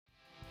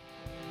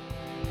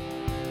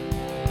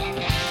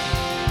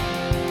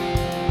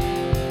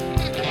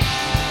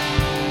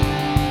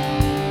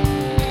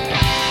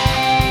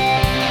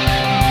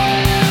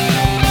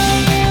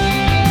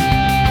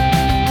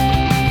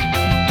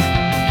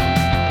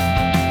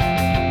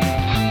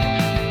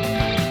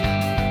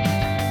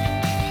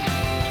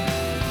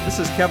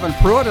is Kevin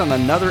Pruitt on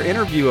another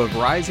interview of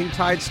Rising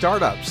Tide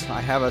Startups.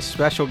 I have a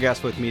special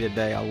guest with me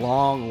today, a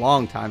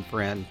long time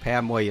friend,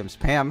 Pam Williams.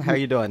 Pam, how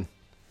you doing?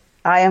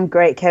 I am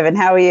great, Kevin.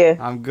 How are you?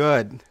 I'm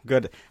good.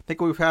 I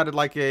think we've had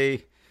like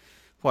a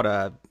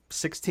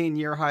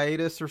 16-year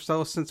hiatus or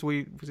so since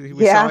we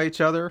saw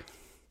each other.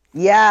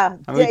 Yeah.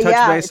 I mean, we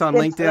touch base on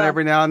LinkedIn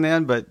every now and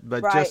then, but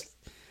right.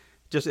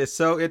 just it's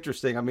so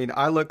interesting. I mean,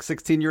 I look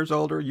 16 years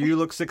older. You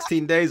look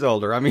 16 days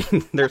older. I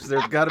mean, there's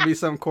got to be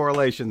some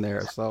correlation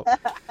there. So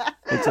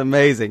it's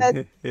amazing.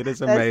 It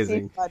is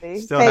amazing. That's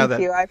funny.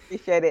 Thank you. I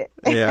appreciate it.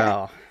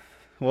 Yeah.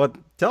 Well,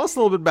 tell us a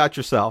little bit about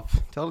yourself.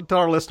 Tell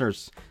our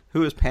listeners,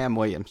 who is Pam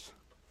Williams?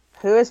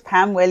 Who is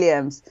Pam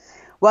Williams?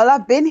 Well,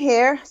 I've been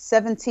here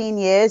 17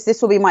 years.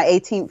 This will be my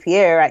 18th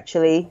year,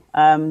 actually.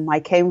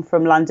 I came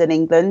from London,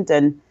 England,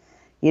 and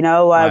my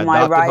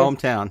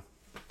hometown.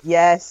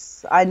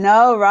 Yes, I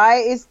know,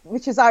 right?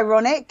 Which is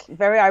ironic,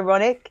 very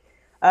ironic.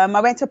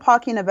 I went to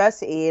Park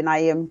University and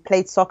I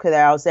played soccer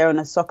there. I was there on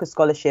a soccer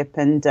scholarship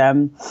and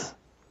I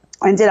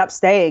ended up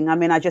staying. I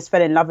mean, I just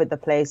fell in love with the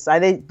place.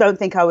 I don't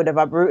think I would have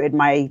uprooted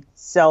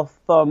myself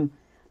from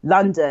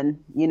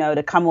London,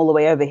 to come all the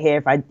way over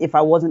here if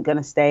I wasn't going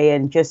to stay,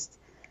 and just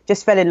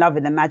fell in love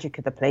with the magic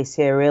of the place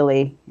here,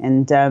 really,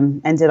 and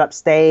ended up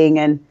staying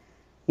and,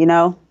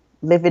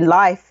 living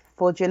life,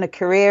 forging a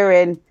career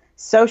in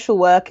social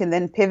work and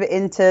then pivot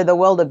into the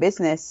world of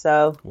business.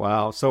 So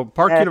wow. So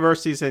Park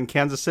University is in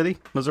Kansas City,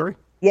 Missouri?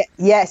 Yeah,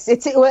 yes.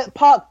 It's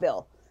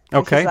Parkville.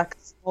 Okay. It's like a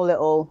small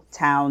little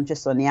town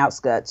just on the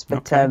outskirts,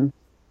 but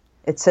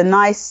it's a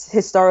nice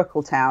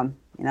historical town,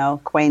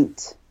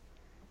 quaint.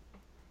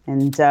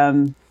 And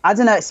I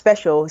don't know, it's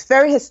special. It's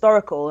very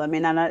historical. I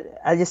mean, and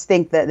I just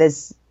think that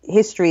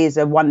history is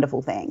a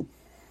wonderful thing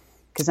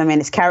because, I mean,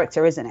 it's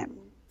character, isn't it?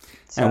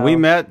 So, and we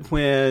met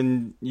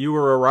when you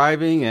were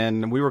arriving,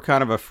 and we were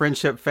kind of a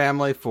friendship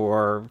family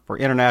for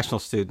international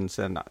students.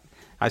 And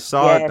I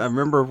saw it. I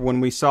remember when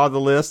we saw the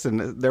list,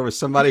 and there was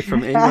somebody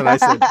from England. I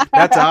said,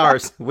 "That's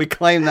ours. We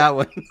claim that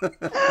one."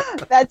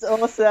 That's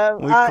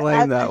awesome. We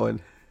claim that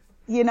one.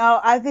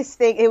 I just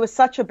think it was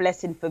such a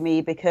blessing for me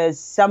because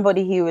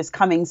somebody who was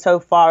coming so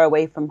far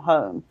away from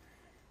home,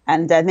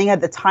 and I think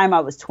at the time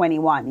I was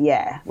 21.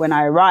 When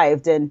I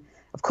arrived, and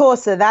of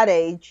course, at that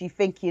age, you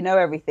think you know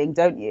everything,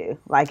 don't you?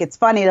 Like, it's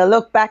funny to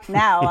look back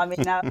now. I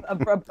mean,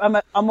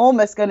 I'm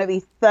almost going to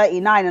be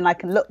 39, and I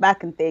can look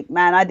back and think,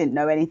 man, I didn't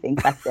know anything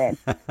back then.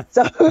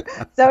 So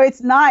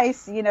it's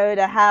nice,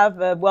 to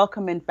have a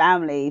welcoming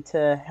family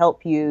to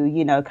help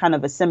you, kind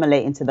of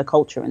assimilate into the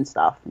culture and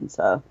stuff. And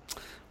so,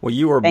 well,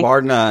 you are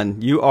bar none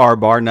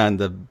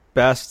the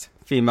best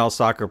female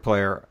soccer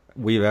player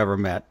we've ever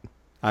met.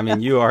 I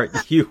mean, you are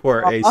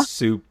a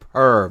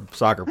superb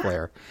soccer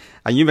player.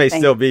 And you may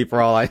still be, for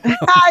all I know.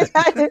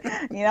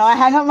 I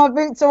hung up my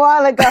boots a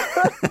while ago.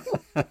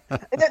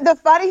 The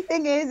funny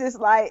thing is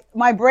like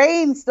my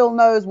brain still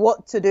knows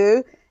what to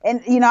do.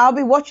 And, I'll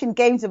be watching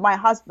games with my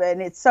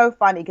husband. It's so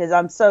funny because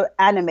I'm so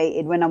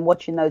animated when I'm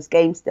watching those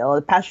games still.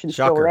 The passion's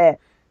still there.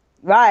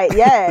 Right,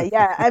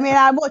 yeah. I mean,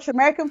 I watch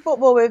American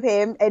football with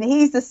him, and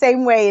he's the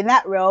same way in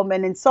that realm.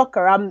 And in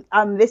soccer,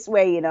 I'm this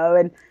way,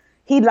 and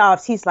he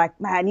laughs. He's like,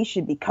 man, you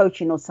should be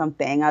coaching or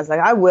something. I was like,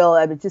 I will.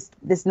 I mean,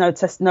 there's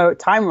no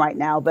time right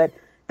now. But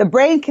the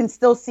brain can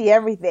still see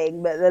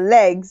everything. But the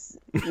legs,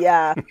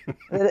 the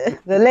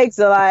legs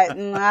are like,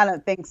 I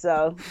don't think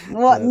so.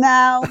 What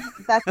now?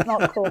 That's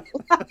not cool.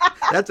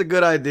 That's a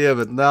good idea,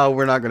 but no,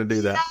 we're not going to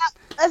do that.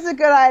 Yeah, that's a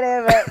good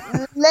idea,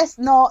 but let's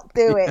not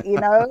do it,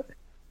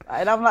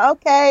 And I'm like,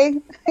 okay.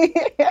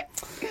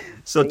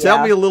 So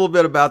tell me a little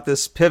bit about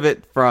this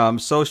pivot from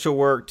social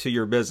work to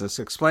your business.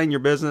 Explain your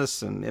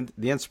business and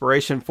the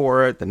inspiration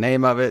for it, the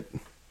name of it.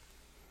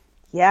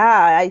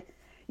 Yeah,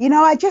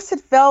 I just had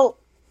felt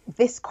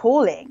this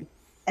calling.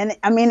 And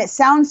I mean, it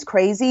sounds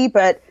crazy,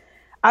 but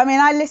I mean,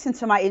 I listen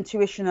to my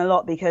intuition a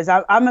lot because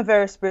I'm a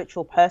very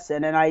spiritual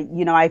person, and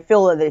I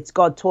feel that it's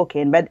God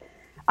talking, but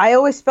I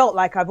always felt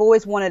like I've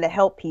always wanted to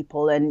help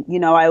people. And,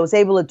 I was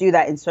able to do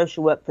that in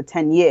social work for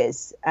 10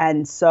 years.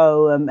 And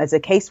so as a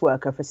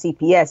caseworker for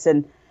CPS,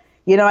 and,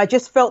 I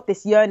just felt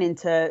this yearning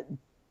to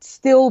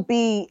still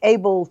be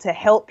able to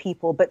help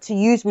people, but to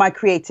use my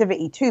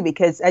creativity too,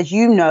 because as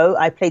you know,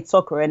 I played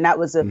soccer, and that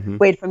was a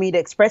way for me to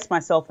express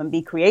myself and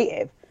be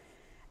creative.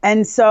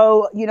 And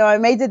so, I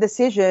made the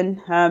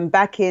decision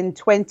back in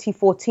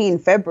 2014,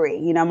 February,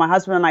 my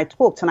husband and I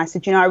talked, and I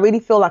said, I really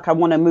feel like I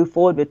want to move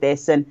forward with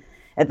this. And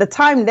at the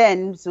time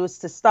then was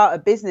to start a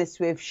business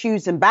with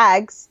shoes and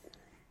bags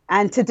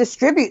and to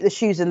distribute the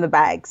shoes and the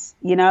bags.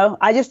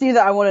 I just knew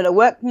that I wanted to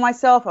work for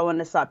myself. I wanted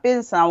to start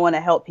business, and I want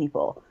to help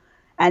people.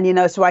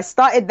 And, so I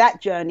started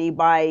that journey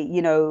by,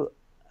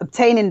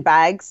 obtaining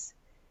bags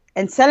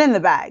and selling the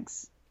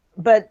bags.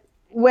 But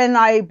when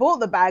I bought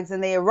the bags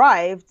and they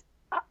arrived,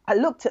 I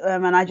looked at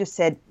them and I just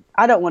said,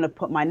 I don't want to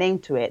put my name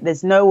to it.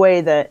 There's no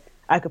way that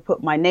I could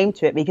put my name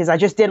to it because I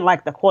just didn't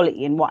like the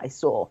quality in what I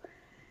saw.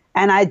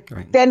 And I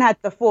then had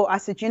the thought, I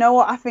said, you know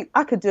what, I think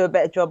I could do a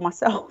better job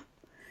myself.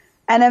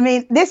 And I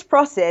mean, this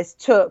process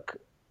took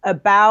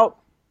about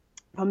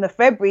from the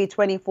February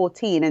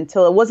 2014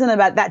 until it wasn't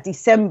about that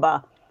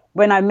December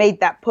when I made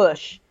that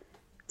push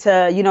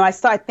to, you know, I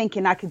started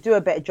thinking I could do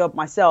a better job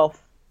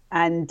myself.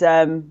 And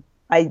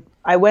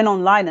I went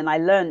online and I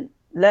learned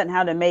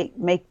how to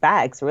make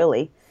bags,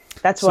 really.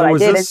 That's what I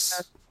did.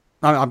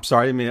 I'm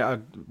sorry. I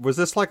mean, was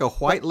this like a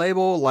white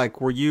label? Like,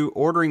 were you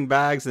ordering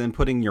bags and then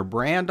putting your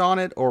brand on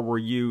it, or were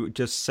you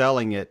just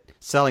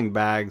selling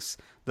bags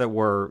that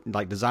were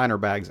like designer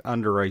bags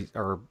under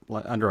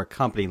a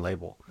company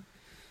label?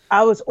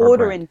 I was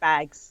ordering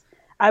bags.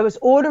 I was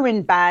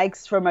ordering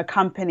bags from a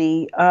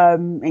company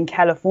in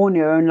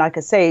California, and like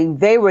I say,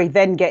 they were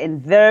then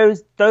getting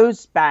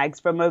those bags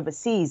from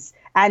overseas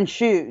and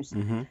shoes.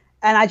 Mm-hmm.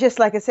 And I just,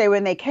 like I say,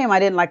 when they came, I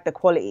didn't like the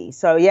quality.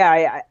 So,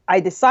 yeah, I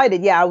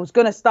decided, I was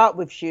going to start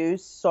with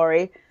shoes.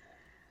 Sorry.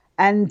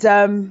 And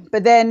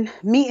but then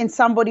meeting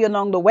somebody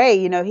along the way,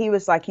 you know, he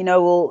was like, you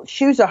know, well,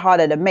 shoes are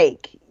harder to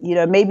make. You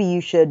know, maybe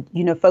you should,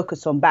 you know,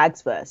 focus on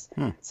bags first.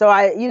 So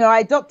I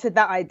adopted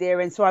that idea.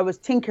 And so I was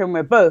tinkering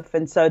with both.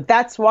 And so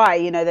that's why,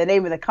 you know, the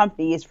name of the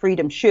company is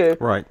Freedom Shoe.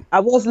 Right. I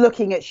was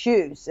looking at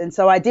shoes. And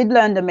so I did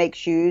learn to make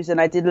shoes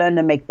and I did learn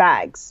to make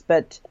bags.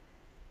 But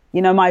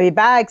you know, my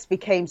bags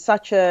became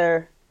such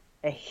a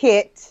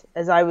hit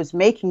as I was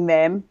making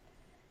them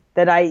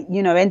that I,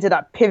 you know, ended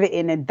up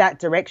pivoting in that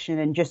direction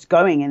and just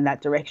going in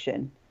that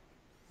direction.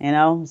 You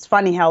know, it's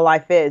funny how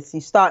life is. You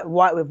start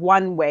with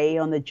one way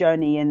on the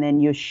journey and then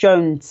you're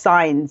shown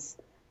signs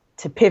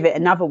to pivot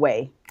another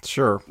way.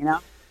 Sure. You know?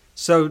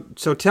 So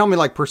tell me,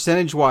 like,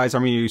 percentage wise, I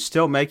mean, are you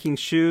still making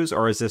shoes,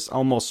 or is this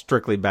almost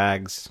strictly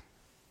bags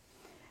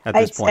at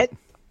this point?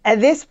 At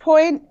this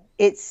point,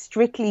 it's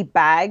strictly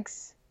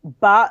bags.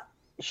 But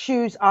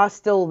shoes are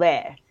still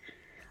there.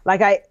 Like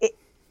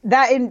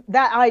that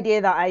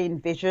idea that I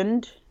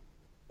envisioned,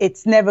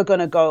 it's never going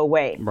to go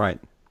away. Right.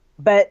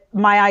 But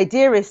my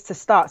idea is to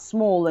start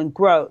small and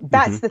grow.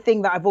 That's the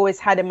thing that I've always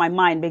had in my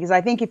mind, because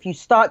I think if you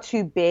start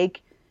too big,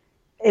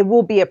 it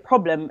will be a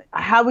problem.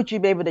 How would you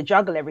be able to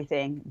juggle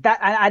everything?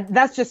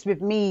 That's just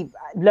with me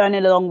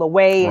learning along the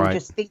way and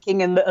just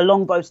thinking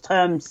along those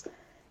terms.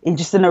 In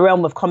the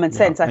realm of common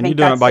sense. I think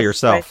you're doing it by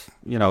yourself.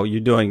 You know, you're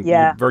doing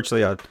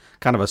virtually a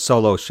kind of a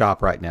solo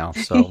shop right now.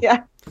 So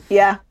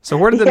yeah. So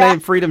where did the name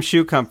Freedom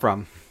Shoe come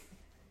from?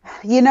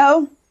 You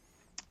know,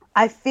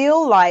 I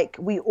feel like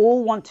we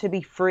all want to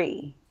be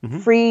free,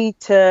 free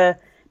to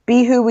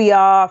be who we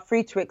are,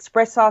 free to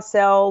express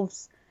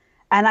ourselves.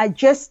 And I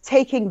just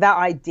taking that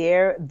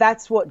idea,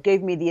 that's what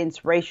gave me the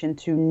inspiration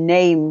to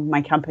name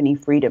my company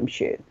Freedom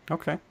Shoe.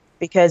 Okay.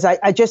 Because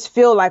I just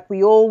feel like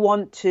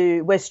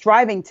we're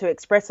striving to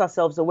express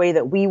ourselves the way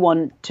that we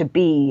want to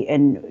be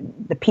and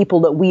the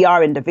people that we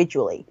are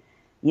individually,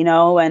 you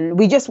know, and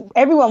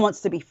everyone wants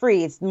to be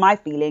free. It's my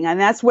feeling. And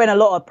that's when a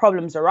lot of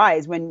problems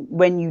arise,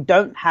 when you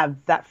don't have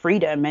that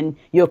freedom and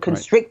you're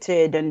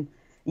constricted and,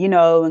 you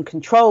know, and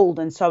controlled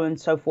and so on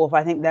and so forth.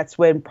 I think that's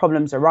when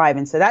problems arrive.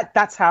 And so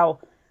that's how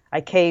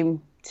I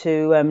came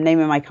to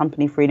naming my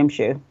company Freedom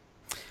Shoe.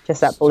 Just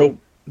that belief.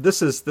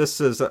 This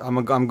is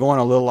I'm going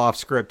a little off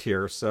script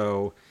here,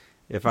 so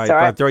if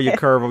I throw you a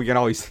curve, we can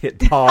always hit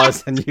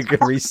pause and you can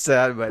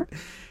reset. But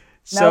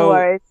no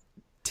worries.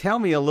 Tell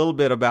me a little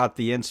bit about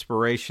the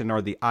inspiration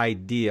or the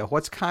idea.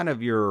 What's kind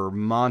of your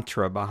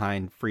mantra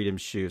behind Freedom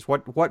Shoes?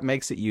 What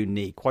makes it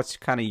unique? What's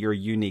kind of your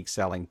unique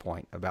selling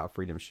point about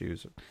Freedom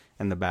Shoes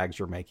and the bags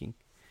you're making?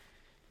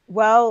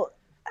 Well,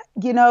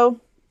 you know,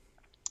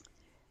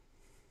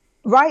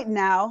 right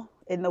now,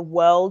 in the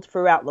world,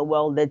 throughout the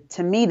world,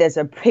 to me, there's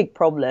a big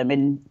problem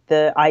in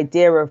the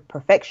idea of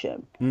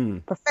perfection.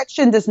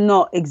 Perfection does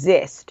not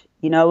exist,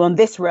 you know, on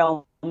this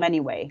realm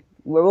anyway.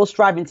 We're all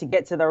striving to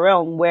get to the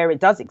realm where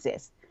it does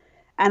exist.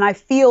 And I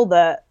feel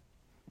that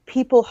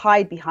people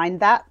hide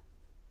behind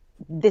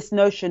this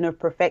notion of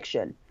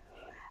perfection.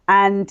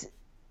 And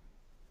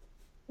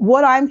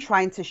what I'm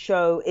trying to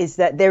show is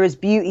that there is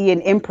beauty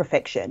in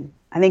imperfection.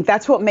 I think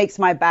that's what makes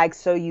my bag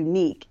so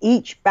unique.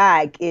 Each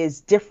bag is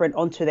different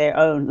onto their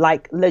own,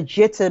 like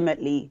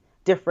legitimately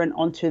different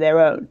onto their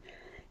own.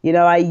 You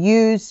know, I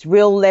use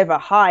real leather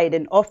hide,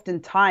 and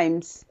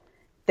oftentimes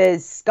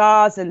there's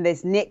scars and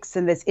there's nicks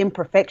and there's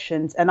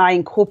imperfections, and I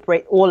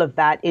incorporate all of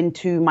that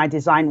into my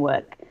design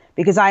work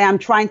because I am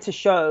trying to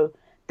show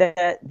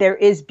that there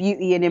is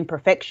beauty in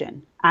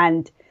imperfection.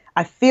 And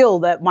I feel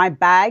that my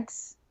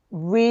bags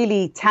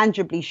really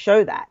tangibly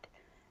show that.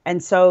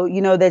 And so,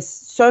 you know, there's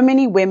so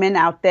many women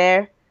out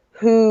there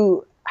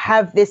who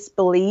have this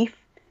belief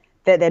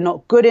that they're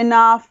not good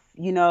enough,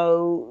 you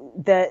know,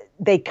 that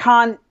they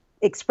can't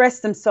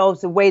express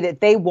themselves the way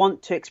that they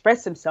want to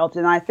express themselves.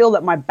 And I feel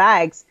that my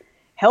bags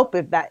help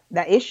with that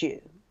issue.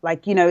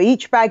 Like, you know,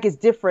 each bag is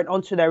different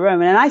onto their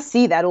own. And I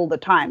see that all the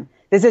time.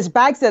 There's this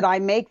bags that I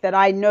make that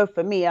I know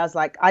for me, I was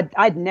like,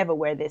 I'd never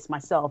wear this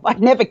myself. I'd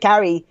never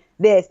carry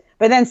this.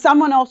 But then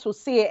someone else will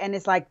see it and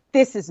it's like,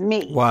 this is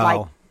me. Wow.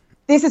 Like,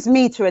 this is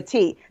me to a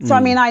T. So,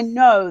 I mean, I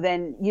know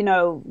then, you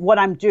know, what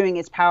I'm doing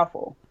is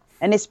powerful.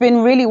 And it's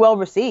been really well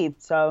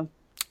received. So,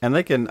 and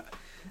they can,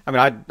 I mean,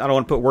 I don't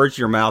want to put words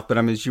in your mouth, but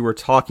I mean, as you were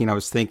talking, I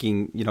was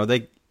thinking, you know,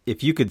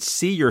 if you could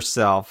see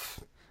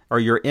yourself or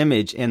your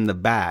image in the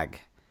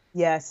bag,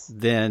 yes,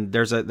 then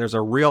there's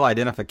a real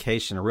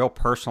identification, a real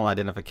personal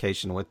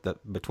identification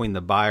between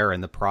the buyer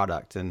and the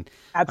product. And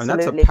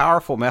absolutely. that's a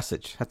powerful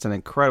message. That's an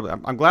incredible,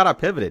 I'm glad I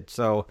pivoted.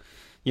 So,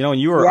 and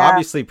you were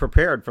obviously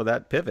prepared for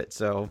that pivot.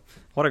 So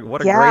what a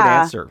great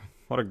answer.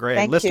 What a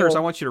great listeners. I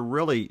want you to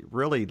really,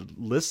 really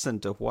listen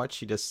to what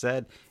she just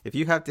said. If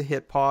you have to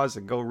hit pause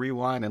and go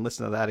rewind and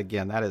listen to that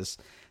again, that is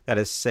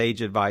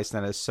sage advice.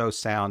 And that is so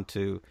sound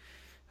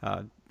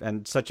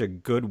and such a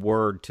good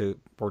word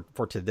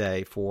for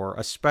today, for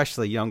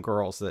especially young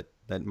girls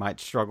that might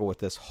struggle with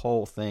this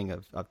whole thing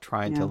of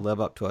trying to live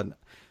up to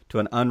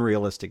an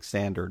unrealistic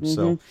standard. Mm-hmm.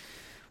 So,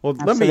 well,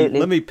 let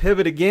me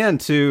pivot again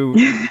to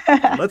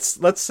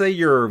let's say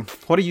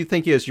what do you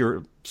think is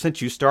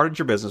since you started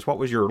your business, what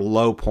was your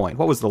low point?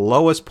 What was the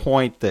lowest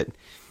point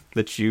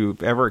that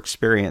you've ever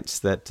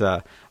experienced that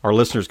our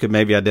listeners could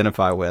maybe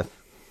identify with?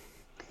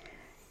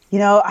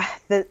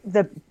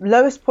 The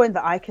lowest point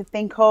that I could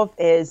think of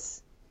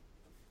is,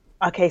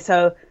 okay,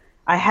 so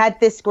I had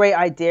this great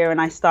idea and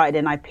I started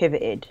and I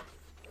pivoted.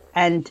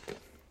 And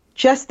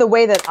just the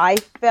way that I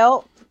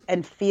felt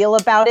and feel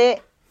about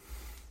it,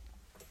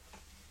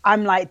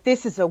 I'm like,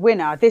 this is a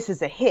winner. This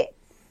is a hit.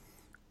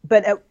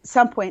 But at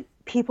some point,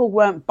 people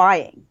weren't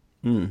buying.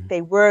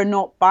 They were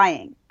not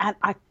buying. And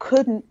I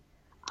couldn't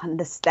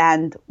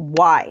understand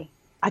why.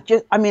 I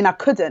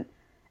couldn't.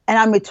 And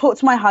I would talk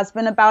to my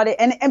husband about it.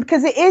 And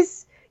because it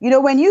is,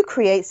 when you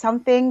create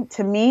something,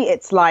 to me,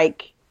 it's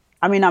like,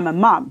 I'm a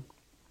mom.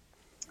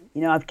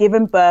 I've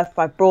given birth,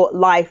 I've brought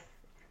life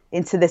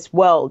into this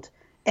world.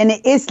 And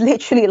it is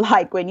literally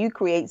like when you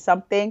create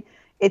something,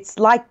 it's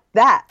like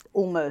that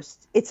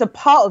almost. It's a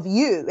part of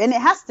you, and it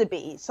has to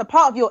be. It's a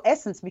part of your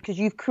essence because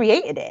you've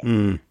created it,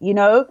 and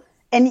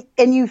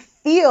it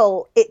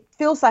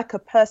feels like a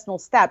personal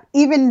stab,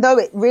 even though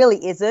it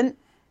really isn't.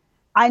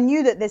 I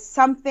knew that there's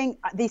something,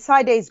 the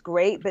side A is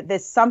great, but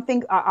there's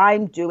something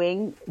I'm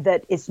doing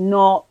that is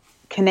not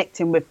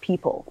connecting with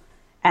people.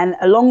 And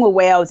along the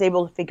way, I was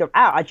able to figure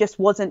out I just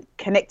wasn't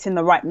connecting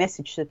the right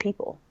message to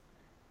people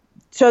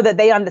so that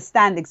they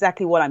understand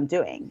exactly what I'm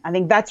doing. I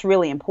think that's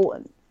really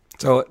important.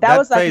 So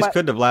that phase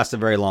couldn't have lasted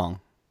very long.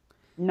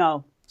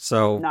 No.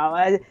 So no,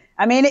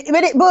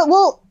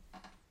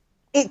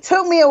 it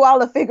took me a while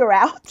to figure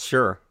out.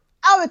 Sure.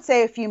 I would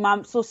say a few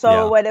months or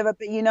so or whatever.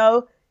 But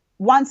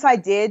once I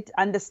did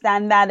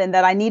understand that and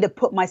that I need to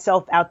put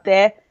myself out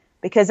there,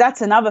 because that's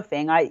another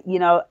thing.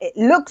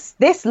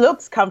 This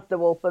looks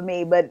comfortable for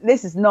me, but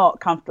this is not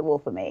comfortable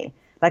for me.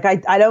 Like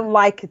I don't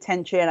like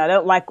attention. I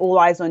don't like all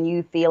eyes on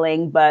you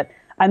feeling, but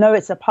I know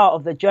it's a part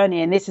of the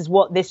journey, and this is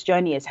what this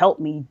journey has helped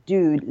me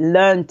do,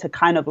 learn to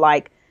kind of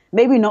like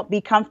maybe not be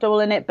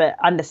comfortable in it, but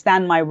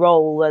understand my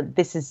role.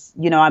 This is,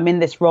 I'm in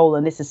this role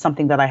and this is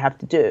something that I have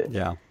to do.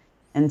 Yeah.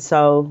 And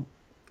so,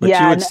 but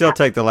you would still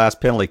take the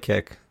last penalty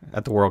kick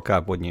at the World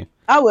Cup, wouldn't you?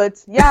 I would,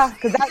 yeah,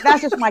 because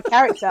that's just my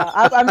character.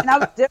 I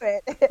would do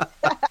it.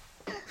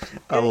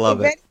 I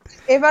love it.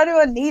 If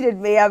anyone needed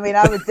me, I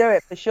would do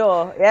it for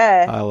sure.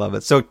 Yeah. I love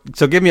it. So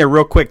give me a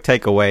real quick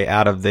takeaway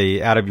out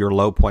of your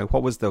low point.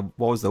 What was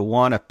the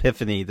one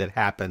epiphany that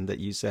happened that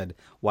you said,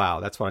 "Wow,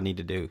 that's what I need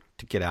to do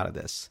to get out of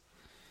this"?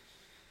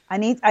 I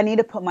need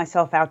to put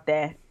myself out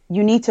there.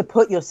 You need to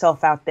put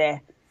yourself out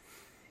there.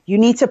 You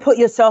need to put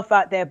yourself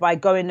out there by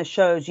going to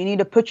shows. You need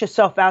to put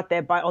yourself out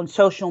there on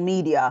social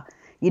media.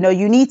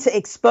 You need to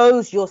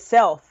expose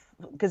yourself,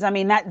 because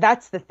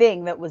that's the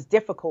thing that was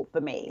difficult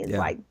for me. It's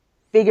like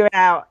figuring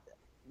out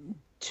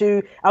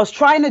I was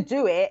trying to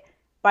do it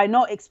by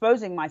not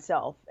exposing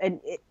myself, and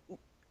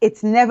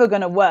it's never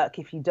going to work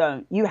if you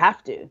don't. You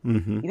have to.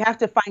 Mm-hmm. You have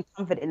to find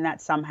comfort in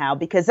that somehow,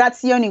 because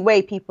that's the only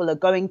way people are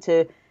going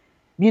to,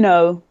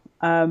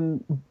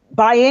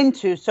 buy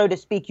into, so to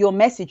speak, your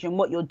message and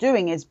what you're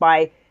doing is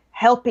by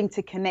helping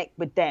to connect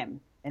with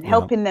them and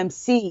helping them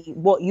see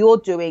what you're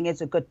doing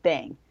is a good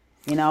thing.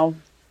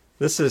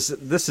 This is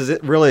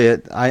it.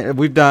 Really,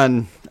 we've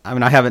done.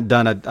 I haven't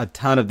done a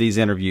ton of these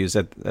interviews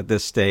at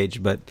this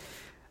stage, but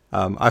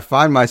I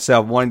find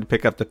myself wanting to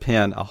pick up the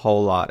pen a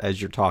whole lot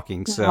as you're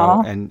talking,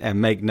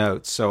 and make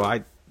notes.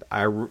 So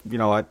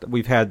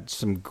we've had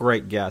some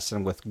great guests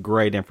and with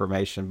great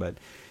information, but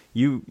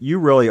you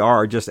really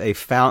are just a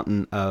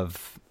fountain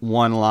of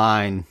one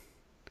line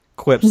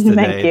quips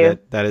today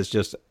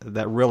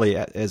that really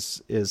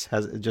has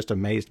just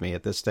amazed me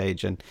at this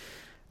stage. And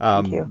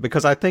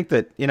because I think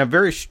that in a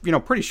very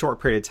pretty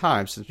short period of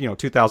time, since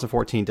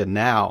 2014 to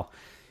now,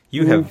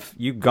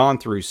 you've gone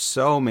through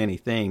so many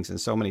things and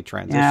so many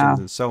transitions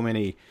and so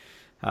many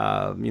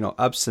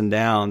ups and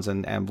downs,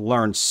 and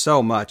learned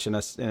so much in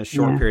a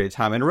short period of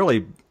time. And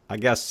really, I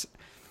guess,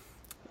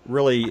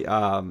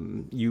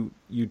 you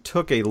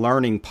took a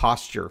learning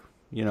posture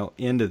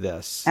into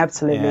this.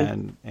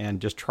 Absolutely.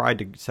 And just tried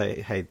to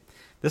say, hey,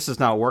 this is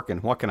not working.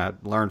 What can I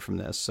learn from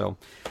this? So,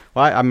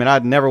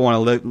 I'd never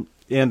want to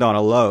end on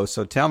a low.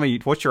 So tell me,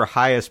 what's your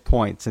highest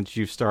point since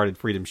you've started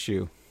Freedom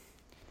Shoe?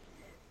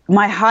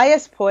 My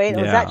highest point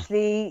was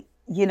actually,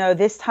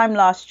 this time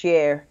last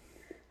year,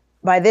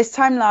 by this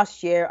time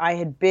last year, I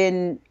had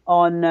been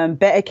on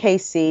Better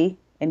KC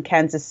in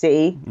Kansas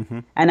City,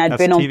 and I'd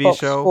been on Fox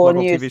 4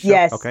 News.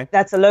 Yes, okay.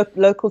 That's a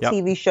local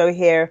TV show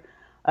here,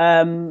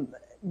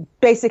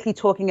 basically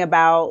talking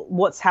about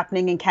what's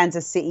happening in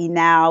Kansas City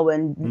now,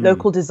 and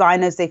local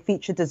designers. They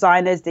feature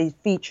designers, they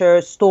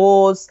feature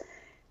stores,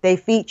 they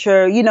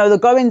feature, the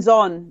goings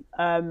on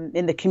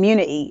in the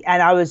community.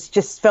 And I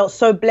just felt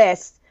so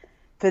blessed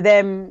for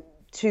them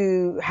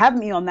to have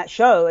me on that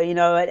show,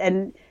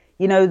 and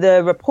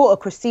the reporter,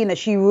 Christina,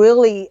 she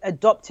really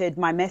adopted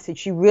my message.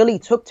 She really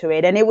took to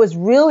it. And it was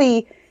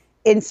really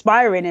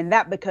inspiring in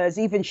that, because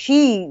even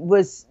she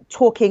was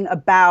talking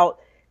about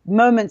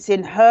moments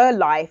in her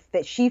life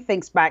that she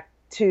thinks back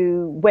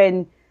to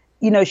when,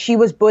 she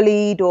was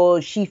bullied,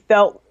 or she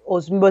felt or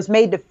was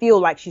made to feel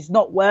like she's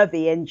not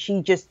worthy. And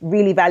she just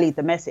really valued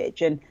the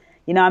message. And,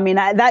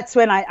 that's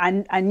when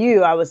I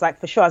knew, I was like,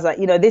 for sure, I was like,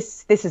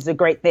 this is a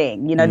great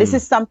thing. This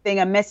is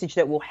a message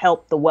that will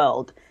help the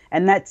world.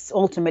 And that's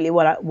ultimately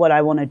what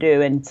I want to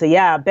do. And so,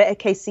 Better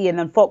KC, and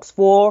then Fox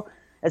 4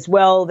 as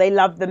well. They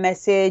love the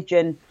message.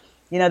 And,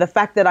 the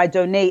fact that I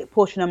donate a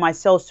portion of my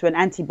sales to an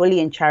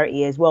anti-bullying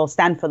charity as well,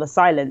 Stand for the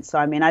Silence. So,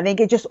 I think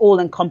it just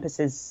all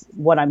encompasses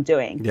what I'm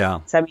doing.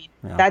 Yeah. So,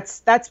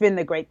 that's been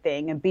the great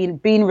thing, and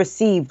being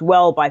received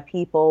well by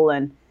people.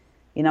 And,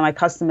 my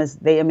customers,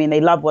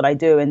 they love what I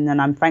do. And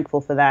I'm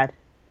thankful for that.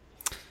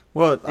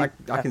 Well, I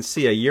can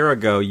see a year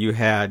ago you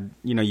had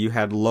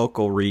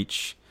local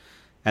reach.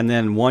 And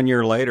then 1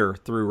 year later,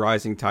 through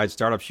Rising Tide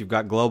Startups, you've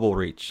got global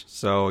reach.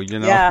 So,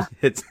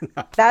 it's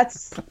not...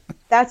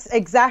 That's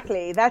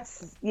exactly, and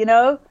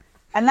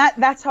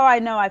that's how I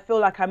know. I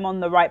feel like I'm on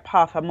the right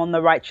path. I'm on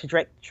the right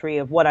trajectory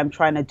of what I'm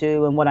trying to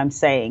do and what I'm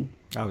saying.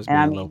 I was being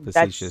a little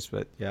facetious,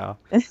 but yeah.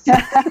 but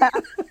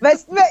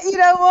you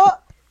know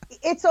what?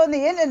 It's on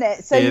the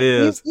internet. So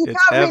you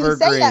can't really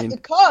say that,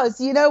 because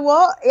you know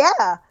what?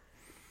 Yeah.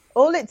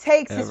 All it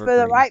takes is for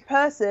the right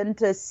person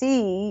to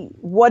see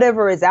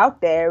whatever is out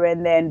there,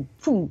 and then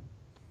boom.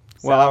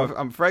 So. Well,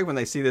 I'm afraid when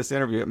they see this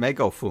interview, it may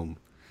go boom.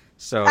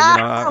 So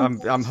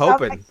I'm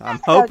hoping.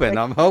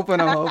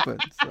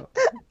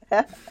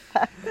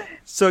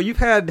 So you've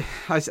had.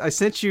 I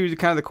sent you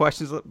kind of the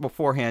questions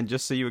beforehand,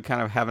 just so you would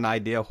kind of have an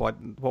idea of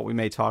what we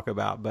may talk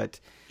about.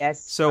 But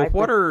yes. So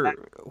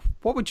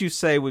what would you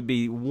say would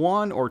be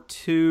one or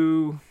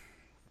two?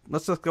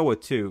 Let's just go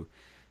with two.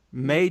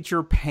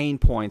 Major pain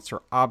points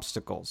or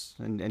obstacles,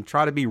 and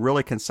try to be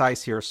really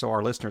concise here so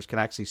our listeners can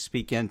actually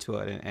speak into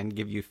it and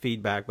give you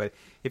feedback. But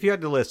if you had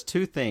to list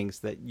two things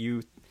that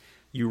you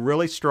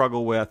really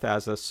struggle with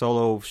as a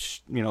solo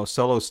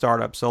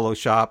startup, solo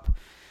shop,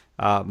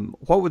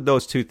 what would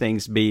those two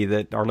things be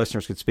that our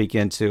listeners could speak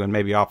into and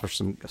maybe offer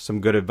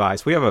some good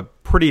advice? We have a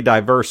pretty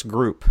diverse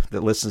group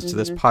that listens to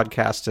this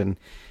podcast,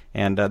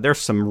 and there's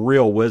some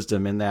real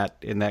wisdom in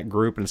that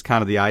group, and it's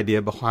kind of the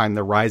idea behind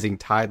the rising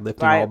tide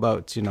lifting all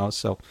boats,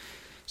 So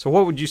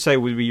what would you say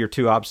would be your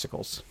two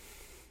obstacles?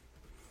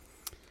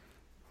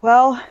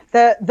 Well,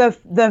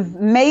 the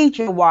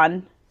major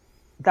one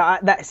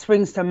that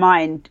springs to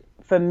mind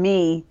for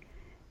me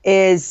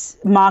is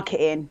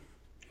marketing,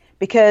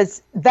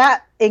 because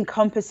that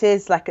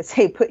encompasses, like I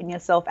say, putting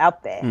yourself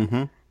out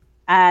there,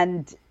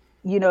 and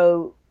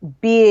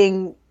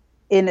being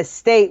in a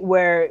state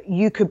where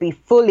you could be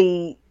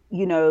fully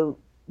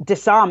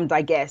disarmed,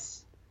 I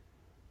guess,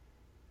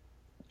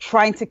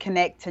 trying to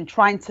connect and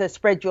trying to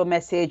spread your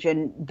message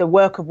and the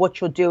work of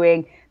what you're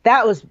doing.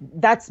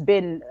 That's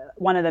been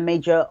one of the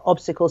major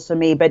obstacles for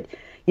me. But,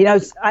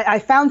 I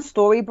found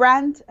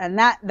StoryBrand, and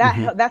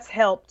that's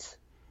helped,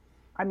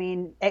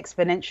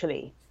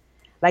 exponentially.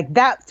 Like,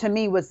 that to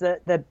me was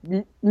the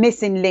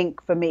missing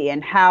link for me,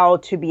 and how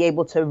to be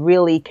able to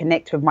really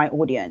connect with my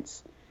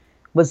audience.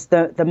 Was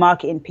the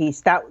marketing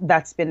piece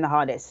that's been the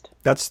hardest.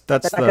 That's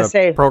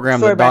the program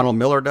that Donald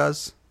Miller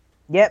does?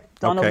 Yep,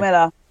 Donald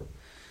Miller.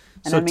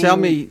 And so tell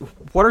me,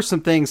 what are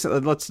some things,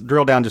 let's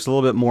drill down just a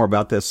little bit more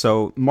about this.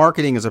 So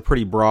marketing is a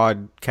pretty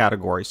broad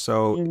category.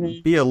 So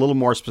be a little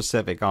more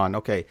specific on,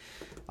 okay,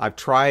 I've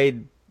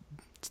tried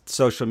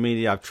social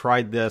media, I've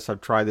tried this.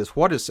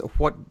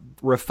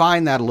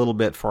 Refine that a little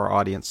bit for our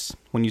audience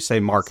when you say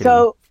marketing.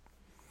 So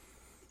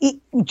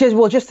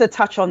just to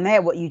touch on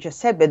there, what you just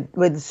said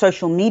with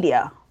social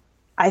media,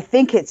 I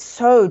think it's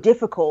so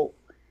difficult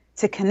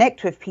to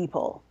connect with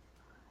people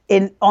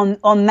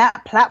on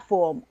that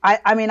platform.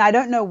 I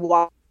don't know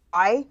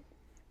why,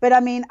 but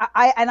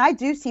I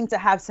do seem to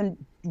have some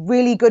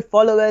really good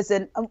followers,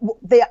 and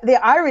the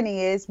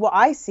irony is, what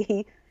I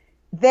see,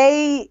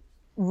 they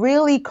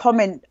really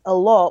comment a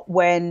lot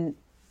when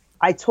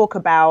I talk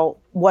about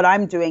what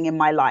I'm doing in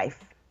my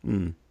life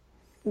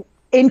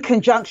in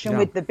conjunction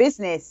with the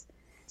business.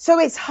 So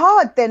it's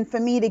hard then for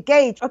me to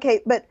gauge,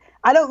 okay, but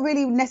I don't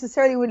really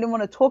necessarily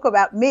want to talk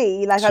about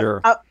me. Like,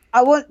 sure.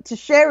 I want to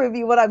share with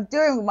you what I'm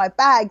doing with my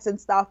bags and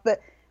stuff.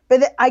 But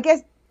I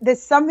guess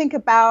there's something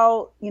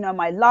about,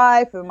 my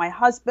life and my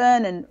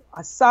husband and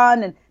our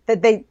son, and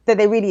that they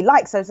really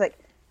like. So it's like,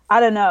 I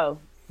don't know.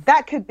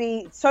 That could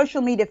be,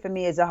 social media for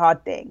me is a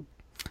hard thing.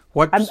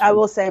 I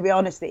will say, be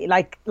honestly,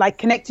 like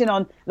connecting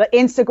on the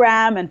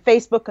Instagram and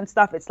Facebook and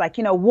stuff. It's like,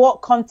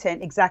 what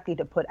content exactly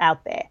to put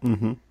out there,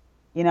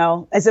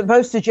 as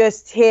opposed to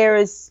just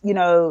here's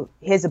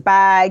a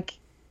bag,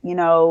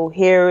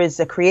 here is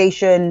a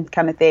creation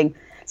kind of thing.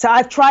 So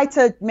I've tried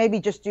to maybe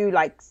just do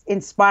like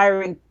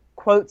inspiring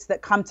quotes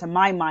that come to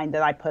my mind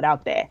that I put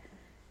out there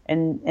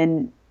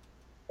and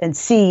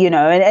see,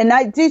 and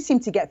I do seem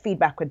to get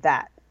feedback with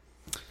that.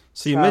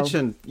 So you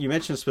mentioned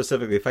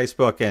specifically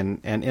Facebook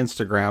and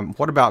Instagram.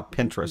 What about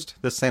Pinterest?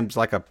 This seems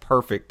like a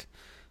perfect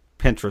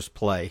Pinterest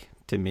play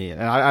to me.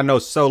 And I know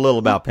so little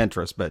about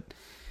Pinterest, but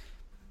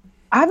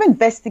I've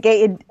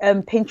investigated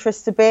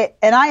Pinterest a bit,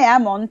 and I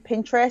am on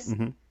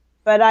Pinterest,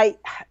 but I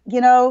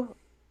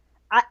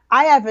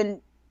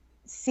haven't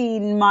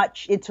seen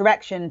much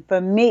interaction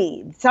for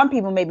me. Some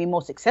people may be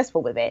more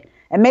successful with it,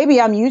 and maybe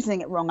I'm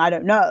using it wrong. I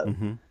don't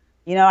know.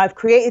 I've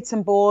created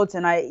some boards,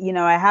 and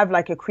I have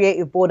like a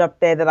creative board up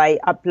there that I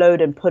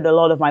upload and put a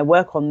lot of my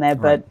work on there.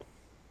 But,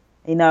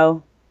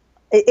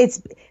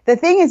 it's the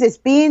thing is, it's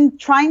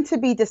trying to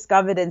be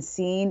discovered and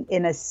seen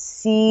in a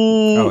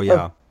sea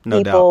of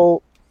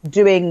people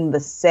doing the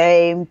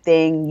same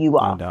thing you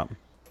are.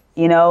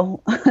 No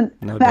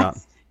doubt.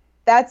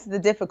 That's the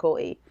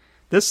difficulty.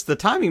 The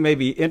timing may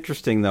be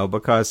interesting though,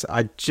 because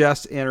I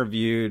just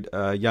interviewed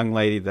a young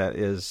lady that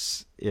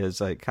is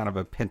a kind of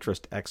a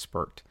Pinterest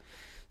expert.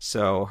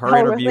 So her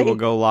interview will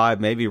go live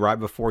maybe right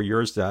before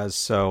yours does.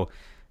 So,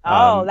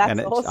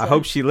 that's awesome. I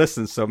hope she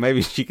listens. So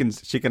maybe she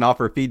can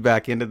offer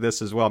feedback into this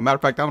as well. Matter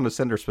of fact, I'm going to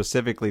send her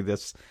specifically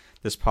this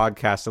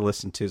podcast to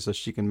listen to, so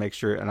she can make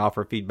sure and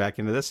offer feedback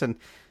into this. And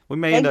we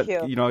may end up,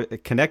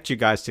 connect you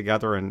guys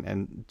together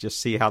and just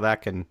see how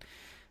that can,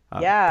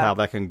 how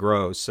that can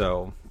grow.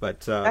 So, but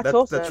that's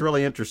awesome. That's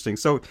really interesting.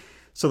 So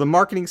the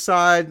marketing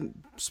side,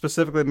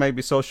 specifically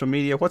maybe social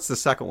media. What's the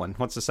second one?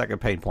 What's the second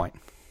pain point?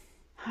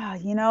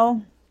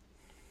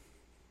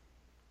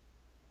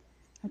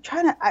 I'm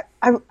trying to.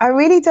 I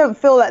really don't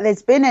feel like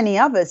there's been any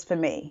others for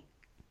me.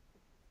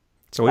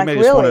 So we may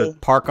just want to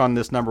park on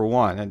this number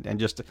one and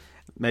just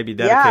maybe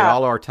dedicate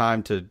all our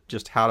time to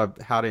just how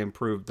to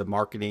improve the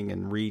marketing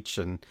and reach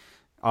and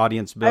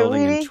audience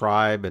building and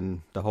tribe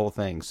and the whole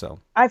thing. So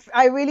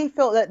I really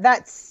feel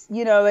that's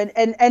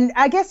and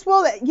I guess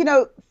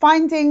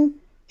finding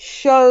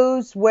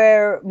shows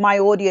where my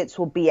audience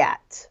will be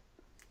at.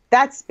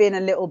 That's been a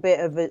little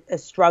bit of a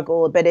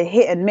struggle, but a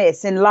hit and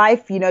miss. In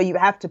life, you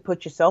have to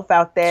put yourself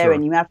out there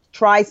and you have to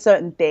try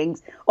certain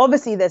things.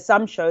 Obviously, there's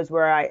some shows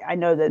where I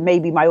know that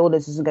maybe my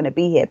audience isn't going to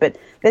be here, but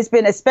there's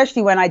been,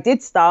 especially when I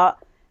did start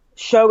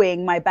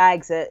showing my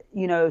bags at,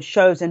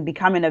 shows and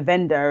becoming a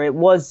vendor, it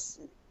was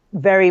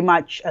very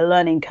much a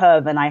learning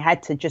curve, and I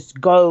had to just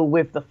go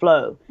with the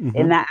flow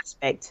in that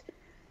aspect.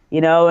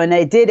 And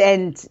it did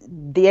end,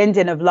 the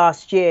ending of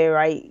last year,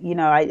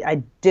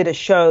 I did a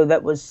show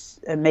that was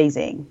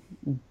amazing.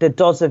 The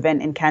DOS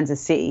event in Kansas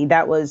City.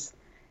 That was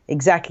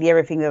exactly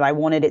everything that I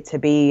wanted it to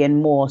be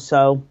and more.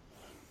 So.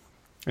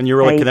 And you're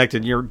really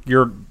connected.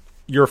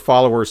 Your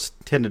followers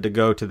tended to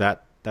go to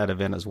that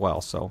event as well.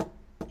 So.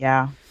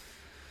 Yeah.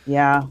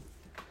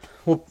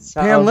 Well,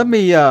 Pam, let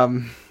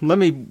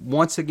me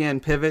once again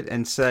pivot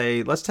and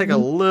say, let's take a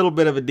little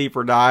bit of a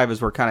deeper dive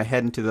as we're kind of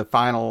heading to the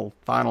final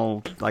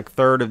like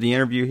third of the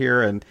interview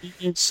here. And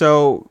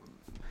so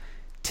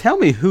tell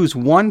me, who's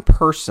one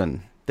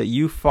person that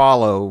you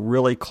follow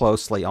really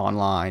closely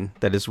online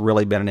that has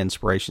really been an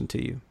inspiration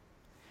to you?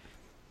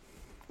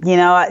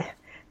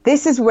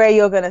 This is where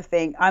you're going to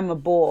think I'm a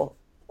bore,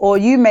 or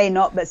you may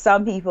not, but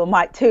some people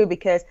might too,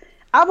 because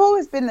I've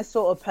always been the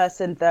sort of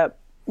person that,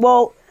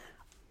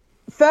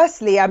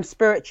 firstly, I'm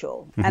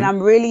spiritual and I'm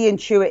really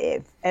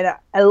intuitive. And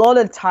a lot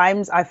of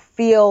times I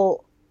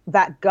feel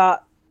that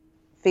gut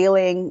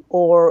feeling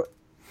or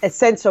a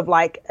sense of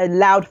like a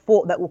loud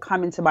thought that will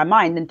come into my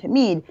mind. And to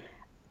me,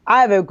 I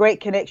have a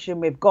great connection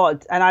with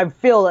God and I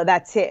feel that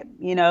that's him,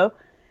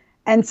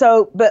 And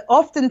so, but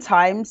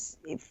oftentimes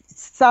if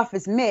stuff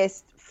is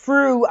missed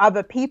through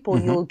other people,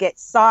 you'll get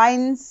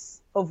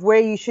signs of where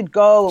you should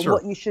go and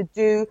what you should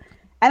do.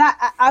 And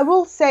I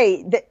will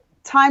say that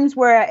times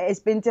where it's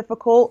been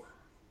difficult,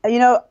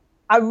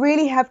 I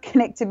really have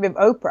connected with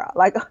Oprah.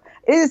 Like,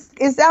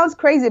 it sounds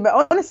crazy,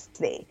 but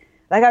honestly,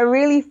 like, I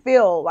really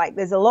feel like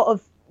there's a lot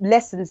of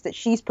lessons that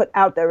she's put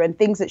out there and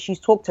things that she's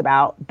talked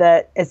about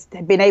that has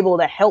been able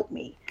to help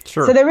me.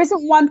 Sure. So there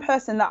isn't one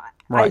person that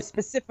I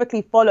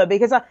specifically follow,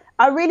 because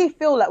I really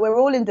feel like we're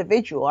all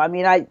individual. I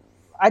mean,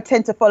 I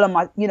tend to follow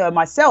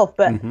myself,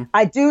 but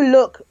I do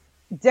look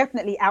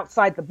definitely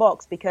outside the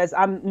box, because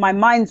my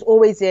mind's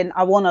always in,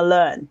 I want to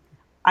learn.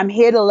 I'm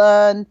here to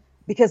learn,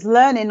 because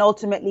learning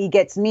ultimately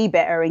gets me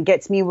better and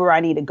gets me where I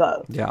need to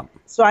go. Yeah.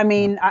 So, I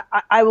mean,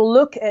 I will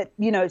look at,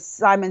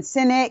 Simon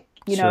Sinek,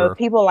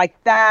 people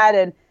like that,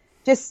 and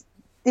just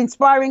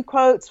inspiring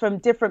quotes from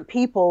different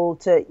people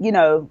to,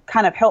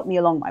 kind of help me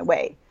along my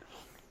way.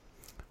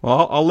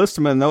 Well, I'll list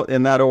them in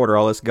that order.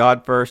 I'll list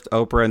God first,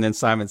 Oprah, and then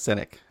Simon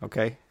Sinek.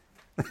 Okay.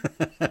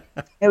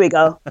 Here we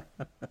go.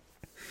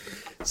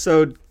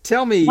 So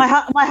tell me,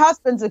 my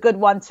husband's a good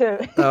one too.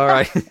 All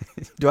right.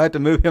 Do I have to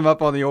move him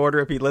up on the order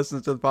if he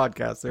listens to the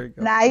podcast? There you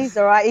go. Nah, he's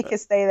all right. He can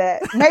stay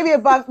there. Maybe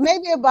above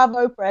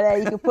Oprah. There,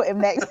 you can put him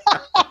next.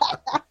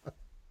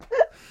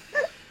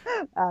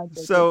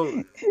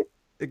 So,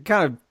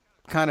 kind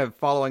of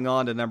following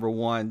on to number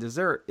one, is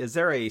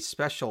there a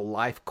special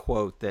life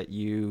quote that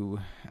you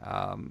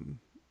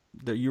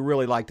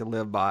really like to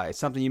live by?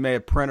 Something you may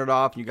have printed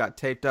off, you got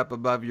taped up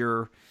above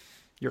your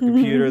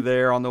computer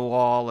there on the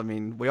wall. I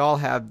mean, we all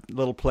have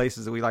little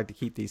places that we like to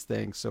keep these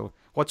things. So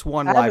what's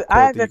one life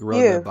quote that you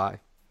really live by?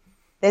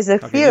 There's a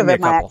few of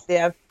them I actually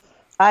have.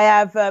 I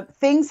have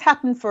things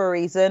happen for a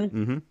reason.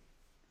 Mm-hmm.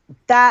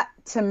 That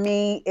to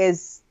me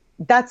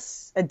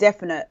that's a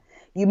definite.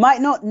 You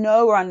might not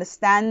know or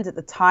understand at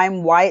the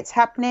time why it's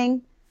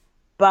happening,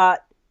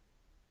 but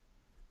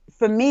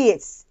for me,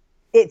 it's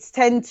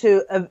tend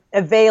to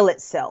avail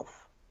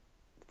itself.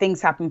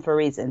 Things happen for a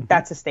reason. Mm-hmm.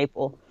 That's a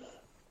staple.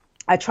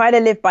 I try to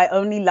live by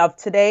only love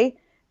today.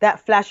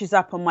 That flashes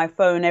up on my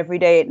phone every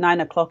day at 9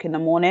 o'clock in the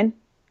morning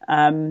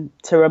to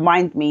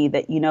remind me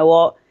that, you know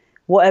what,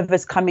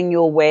 whatever's coming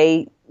your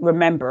way,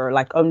 remember,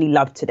 like only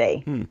love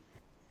today.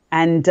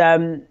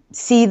 And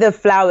see the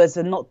flowers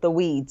and not the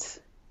weeds.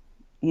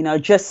 You know,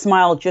 just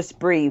smile, just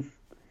breathe.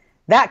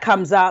 That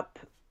comes up,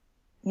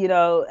 you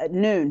know, at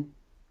noon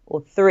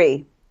or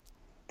 3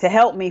 to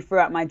help me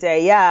throughout my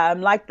day. Yeah,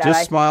 I'm like that.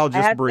 Just smile,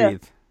 just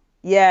breathe.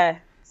 Yeah.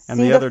 And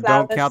the other,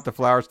 don't count the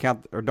flowers,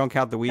 don't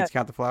count the weeds,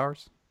 count the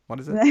flowers. What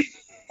is it?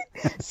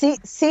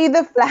 see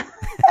the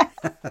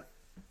flowers.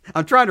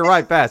 I'm trying to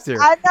write fast here.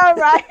 I know,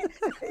 right?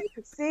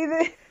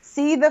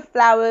 See the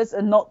flowers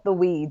and not the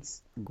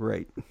weeds.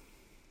 Great.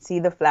 See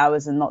the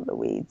flowers and not the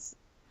weeds.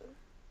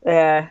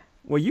 Yeah.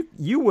 Well,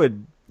 you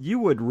would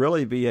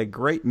really be a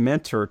great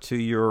mentor to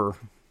your,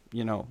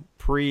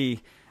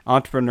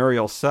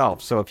 pre-entrepreneurial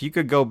self. So if you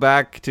could go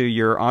back to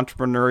your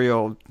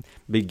entrepreneurial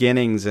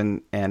beginnings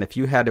and if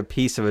you had a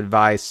piece of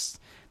advice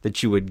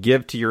that you would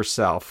give to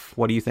yourself,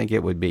 what do you think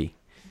it would be?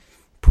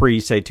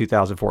 Say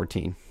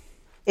 2014.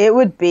 It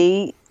would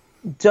be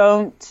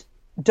don't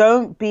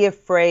be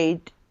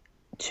afraid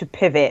to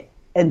pivot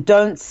and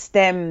don't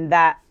stem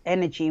that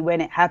energy when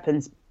it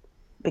happens,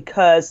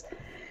 because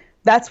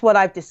that's what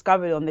I've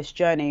discovered on this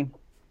journey,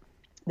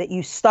 that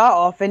you start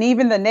off, and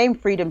even the name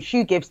Freedom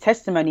Shoe gives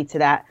testimony to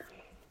that.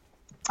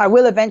 I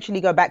will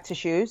eventually go back to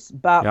shoes,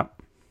 but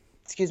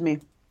excuse me,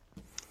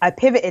 I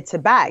pivoted to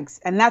bags,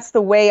 and that's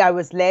the way I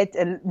was led.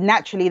 And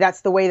naturally,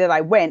 that's the way that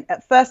I went.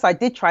 At first, I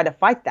did try to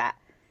fight that,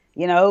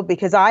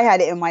 because I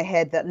had it in my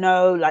head that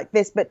no, like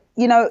this, but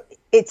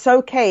it's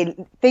okay.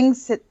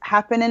 Things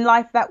happen in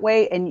life that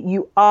way, and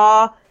you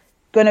are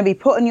going to be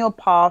put on your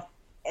path,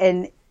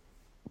 and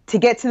to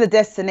get to the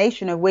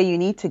destination of where you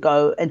need to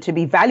go and to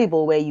be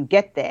valuable where you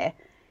get there,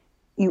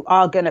 you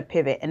are going to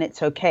pivot, and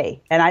it's okay.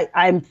 And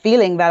I'm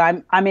feeling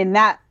that I'm in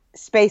that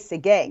space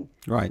again.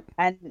 Right.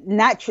 And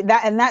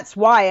that's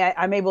why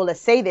I'm able to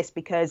say this,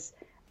 because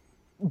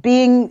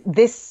being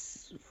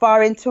this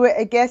far into it,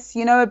 I guess,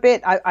 a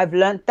bit, I've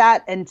learned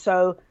that. And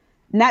so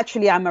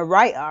naturally I'm a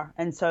writer.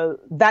 And so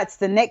that's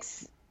the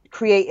next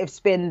creative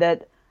spin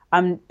that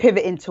I'm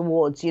pivoting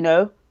towards,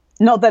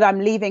 Not that I'm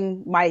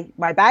leaving my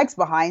bags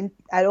behind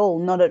at all,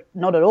 not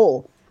at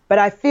all. But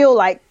I feel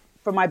like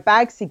for my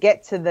bags to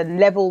get to the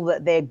level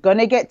that they're going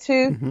to get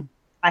to,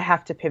 I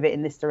have to pivot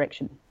in this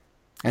direction.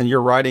 And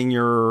you're writing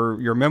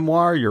your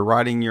memoir, you're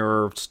writing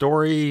your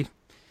story.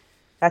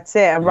 That's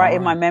it. I'm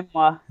writing my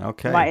memoir.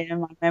 Okay. I'm writing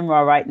my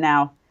memoir right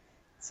now.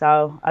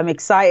 So I'm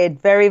excited,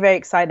 very, very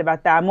excited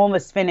about that. I'm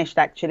almost finished,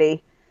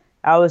 actually.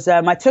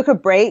 I took a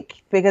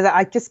break because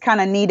I just kind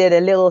of needed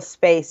a little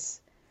space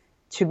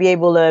to be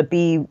able to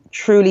be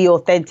truly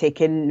authentic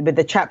with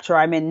the chapter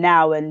I'm in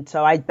now. And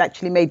so I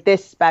actually made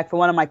this bag for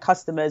one of my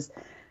customers.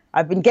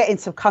 I've been getting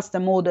some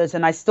custom orders,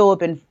 and I still have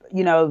been,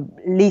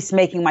 least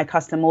making my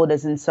custom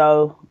orders. And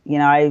so,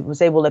 I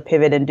was able to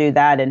pivot and do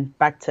that and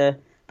back to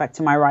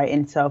my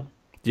writing. So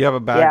do you have a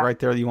bag right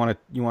there that you want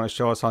to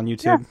show us on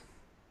YouTube? Yeah.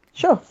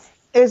 Sure.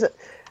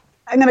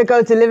 I'm going to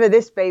go deliver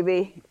this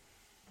baby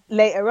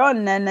later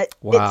on. And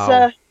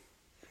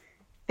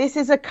this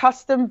is a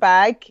custom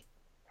bag.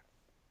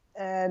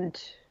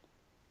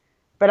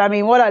 But I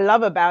mean, what I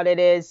love about it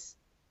is,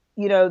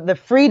 the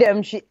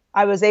freedom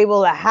I was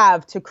able to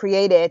have to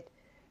create it.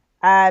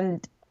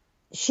 And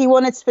she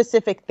wanted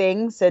specific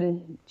things.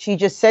 And she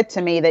just said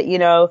to me that,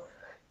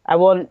 I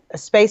want a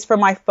space for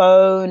my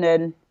phone.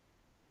 And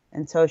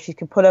so she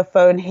could put her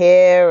phone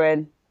here.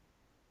 And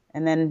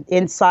then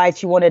inside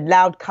she wanted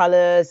loud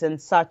colors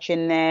and such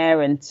in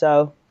there. And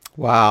so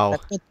wow, I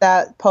put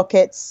that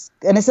pockets.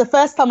 And it's the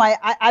first time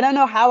I don't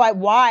know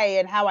why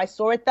and how I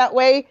saw it that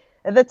way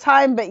at the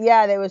time, but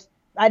yeah,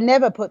 I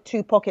never put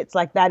two pockets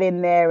like that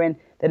in there, and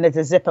then there's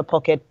a zipper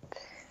pocket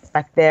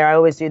back there. I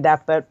always do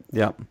that, but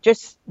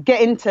just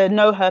getting to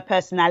know her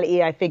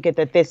personality, I figured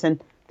that this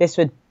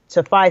would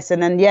suffice.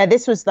 And then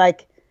this was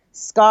like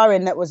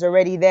scarring that was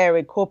already there,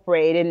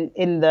 incorporated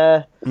in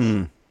the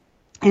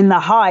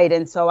hide,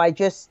 and so I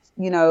just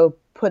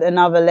put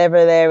another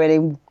lever there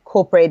and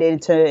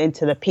incorporated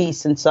into the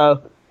piece. And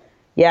so,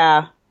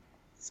 yeah,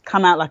 it's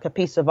come out like a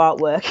piece of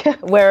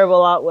artwork, wearable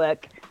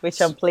artwork,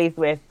 which I'm pleased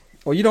with.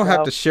 Well, you don't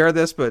have to share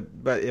this, but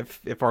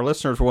if our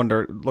listeners want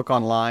to look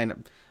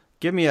online,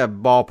 give me a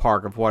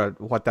ballpark of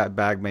what that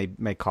bag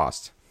may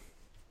cost.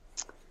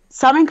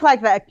 Something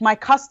like that. My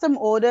custom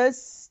orders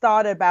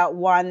start about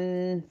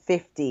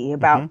 $150,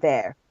 about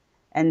there.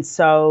 And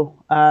so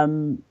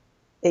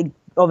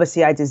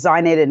obviously I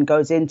design it and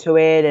goes into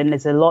it, and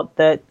there's a lot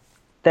that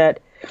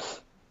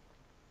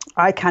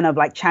I kind of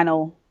like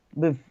channel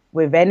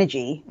with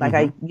energy. Like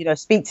I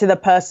speak to the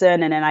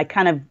person, and then I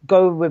kind of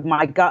go with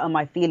my gut and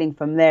my feeling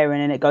from there,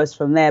 and then it goes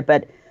from there.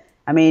 But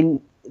I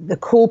mean, the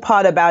cool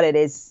part about it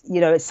is,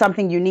 it's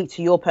something unique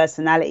to your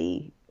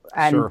personality,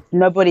 and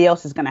nobody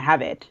else is going to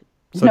have it.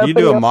 So do you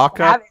do a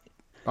mock-up,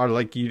 or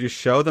like you just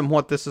show them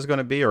what this is going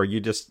to be, or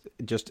you just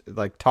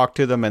like talk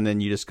to them and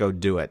then you just go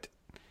do it?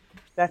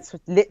 That's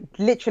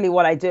literally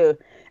what I do.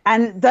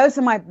 And those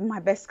are my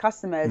best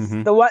customers.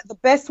 The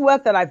best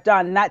work that I've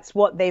done, that's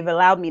what they've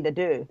allowed me to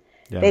do.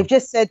 Yeah. They've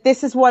just said,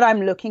 this is what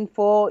I'm looking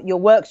for. Your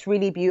work's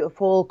really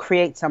beautiful.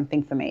 Create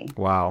something for me.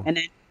 Wow. And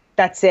then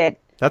that's it.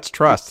 That's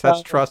trust. So,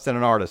 that's trust in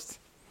an artist.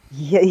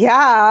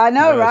 Yeah, I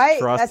know, right?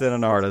 Trust in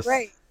an artist.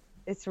 Great.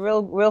 It's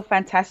real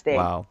fantastic.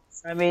 Wow.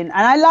 I mean,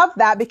 and I love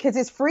that because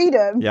it's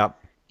freedom. Yep.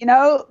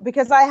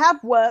 Because I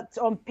have worked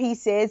on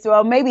pieces.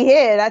 Well, maybe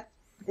here that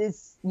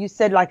is, you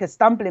said, like a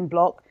stumbling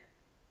block.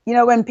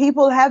 When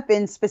people have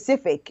been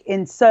specific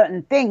in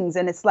certain things,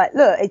 and it's like,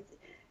 look,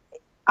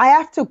 I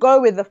have to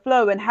go with the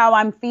flow and how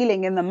I'm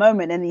feeling in the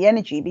moment and the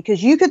energy,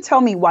 because you could tell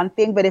me one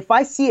thing, but if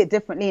I see it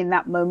differently in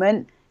that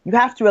moment, you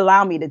have to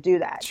allow me to do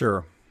that.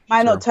 Sure.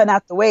 Might not turn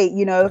out the way,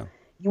 you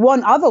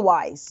want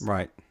otherwise.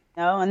 Right.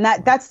 And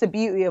that's the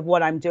beauty of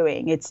what I'm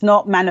doing. It's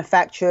not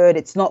manufactured.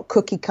 It's not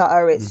cookie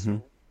cutter. It's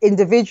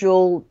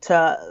individual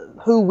to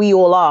who we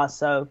all are.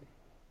 So.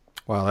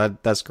 Well,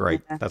 that's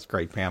great. Yeah. That's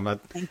great, Pam.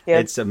 Thank you.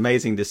 It's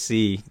amazing to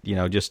see,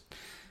 just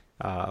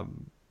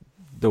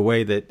the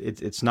way that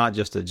it's not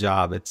just a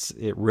job.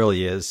 It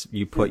really is.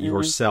 You put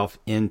yourself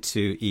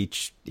into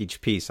each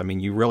piece. I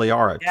mean, you really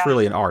are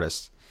truly an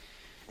artist.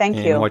 Thank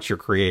you. In what you're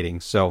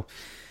creating. So.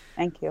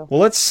 Thank you.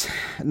 Well,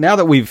 now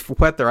that we've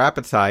whet their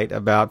appetite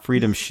about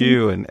Freedom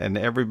Shoe, and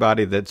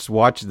everybody that's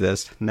watched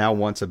this now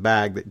wants a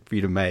bag for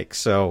you to make.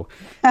 So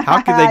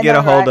how can they get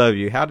a hold of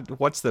you?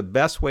 What's the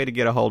best way to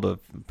get a hold of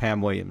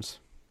Pam Williams?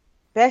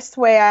 Best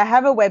way, I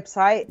have a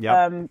website,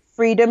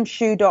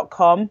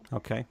 freedomshoe.com.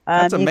 Okay.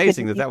 That's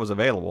amazing that was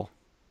available.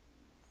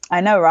 I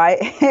know, right?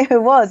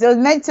 It was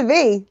meant to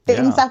be.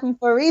 Things happen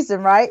for a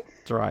reason, right?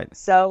 That's right.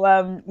 So,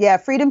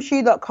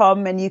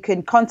 freedomshoe.com, and you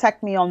can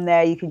contact me on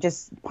there. You can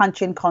just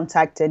punch in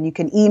contact, and you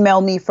can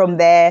email me from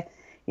there,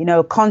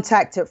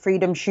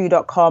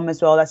 contact@freedomshoe.com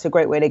as well. That's a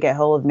great way to get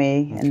hold of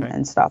me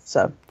and stuff.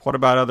 So what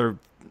about other,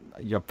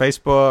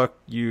 Facebook,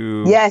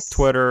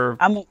 Twitter?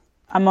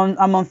 I'm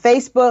on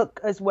Facebook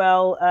as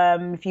well.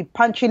 If you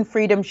punch in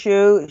Freedom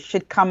Shoe, it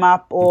should come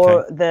up.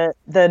 Or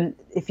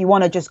if you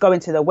want to just go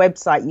into the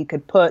website, you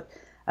could put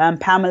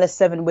Pamela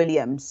Seven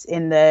Williams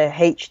in the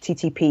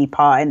HTTP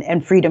part,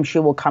 and Freedom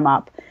Shoe will come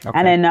up. Okay.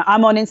 And then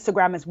I'm on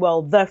Instagram as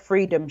well, The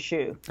Freedom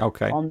Shoe.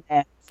 Okay. On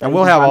there. So and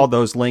we'll have all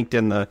those linked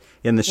in the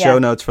show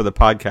notes for the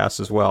podcast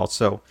as well.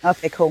 So.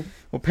 Okay, cool.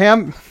 Well,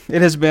 Pam,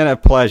 it has been a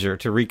pleasure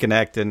to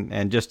reconnect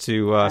and just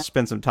to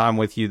spend some time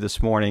with you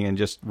this morning and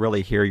just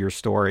really hear your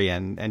story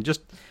and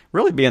just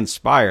really be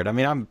inspired. I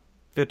mean, I'm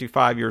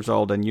 55 years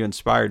old, and you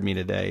inspired me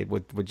today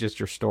with just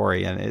your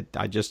story. And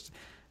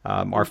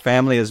our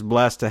family is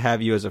blessed to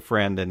have you as a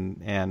friend,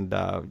 and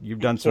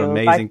you've done some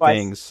amazing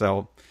things.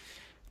 So,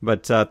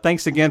 but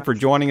thanks again for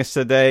joining us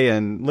today.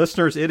 And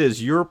listeners, it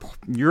is your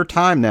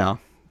time now.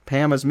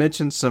 Pam has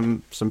mentioned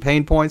some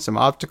pain points, some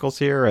obstacles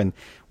here, and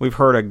we've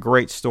heard a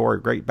great story,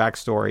 great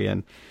backstory.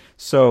 And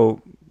so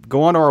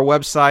go on to our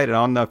website and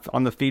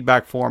on the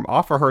feedback form,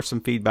 offer her some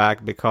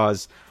feedback,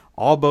 because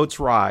all boats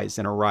rise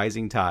in a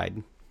rising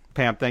tide.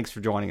 Pam, thanks for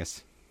joining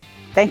us.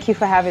 Thank you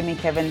for having me,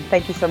 Kevin.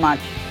 Thank you so much.